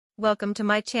Welcome to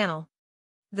my channel.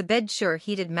 The Bedsure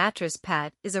Heated Mattress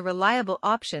Pad is a reliable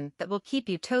option that will keep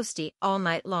you toasty all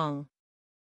night long.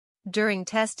 During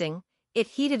testing, it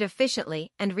heated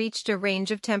efficiently and reached a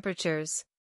range of temperatures.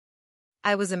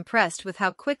 I was impressed with how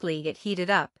quickly it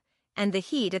heated up, and the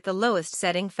heat at the lowest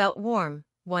setting felt warm,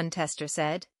 one tester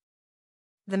said.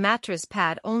 The mattress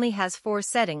pad only has 4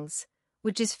 settings,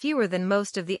 which is fewer than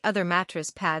most of the other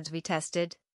mattress pads we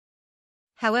tested.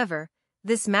 However,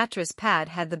 this mattress pad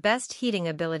had the best heating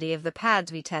ability of the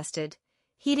pads we tested,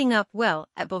 heating up well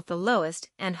at both the lowest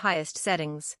and highest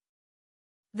settings.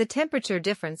 The temperature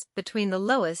difference between the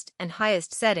lowest and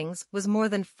highest settings was more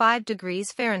than 5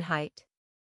 degrees Fahrenheit.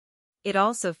 It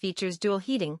also features dual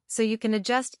heating, so you can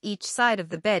adjust each side of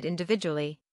the bed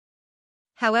individually.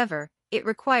 However, it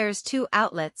requires 2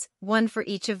 outlets, one for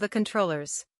each of the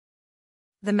controllers.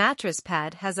 The mattress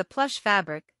pad has a plush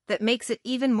fabric that makes it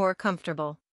even more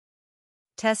comfortable.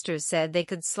 Testers said they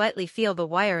could slightly feel the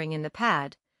wiring in the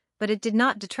pad, but it did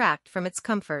not detract from its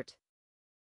comfort.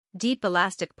 Deep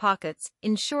elastic pockets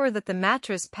ensure that the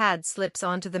mattress pad slips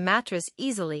onto the mattress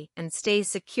easily and stays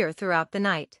secure throughout the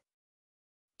night.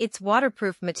 Its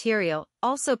waterproof material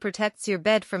also protects your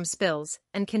bed from spills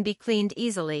and can be cleaned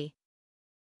easily.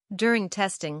 During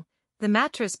testing, the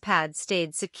mattress pad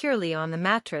stayed securely on the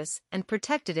mattress and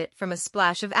protected it from a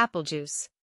splash of apple juice.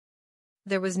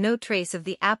 There was no trace of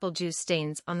the apple juice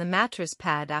stains on the mattress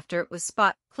pad after it was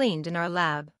spot cleaned in our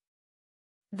lab.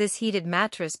 This heated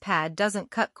mattress pad doesn't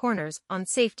cut corners on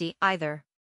safety either.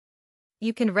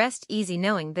 You can rest easy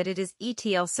knowing that it is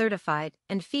ETL certified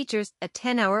and features a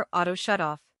 10-hour auto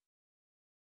shutoff.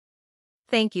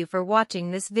 Thank you for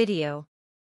watching this video.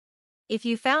 If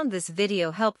you found this video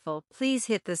helpful, please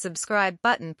hit the subscribe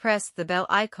button, press the bell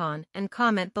icon, and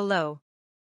comment below.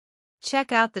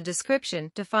 Check out the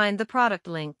description to find the product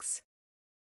links.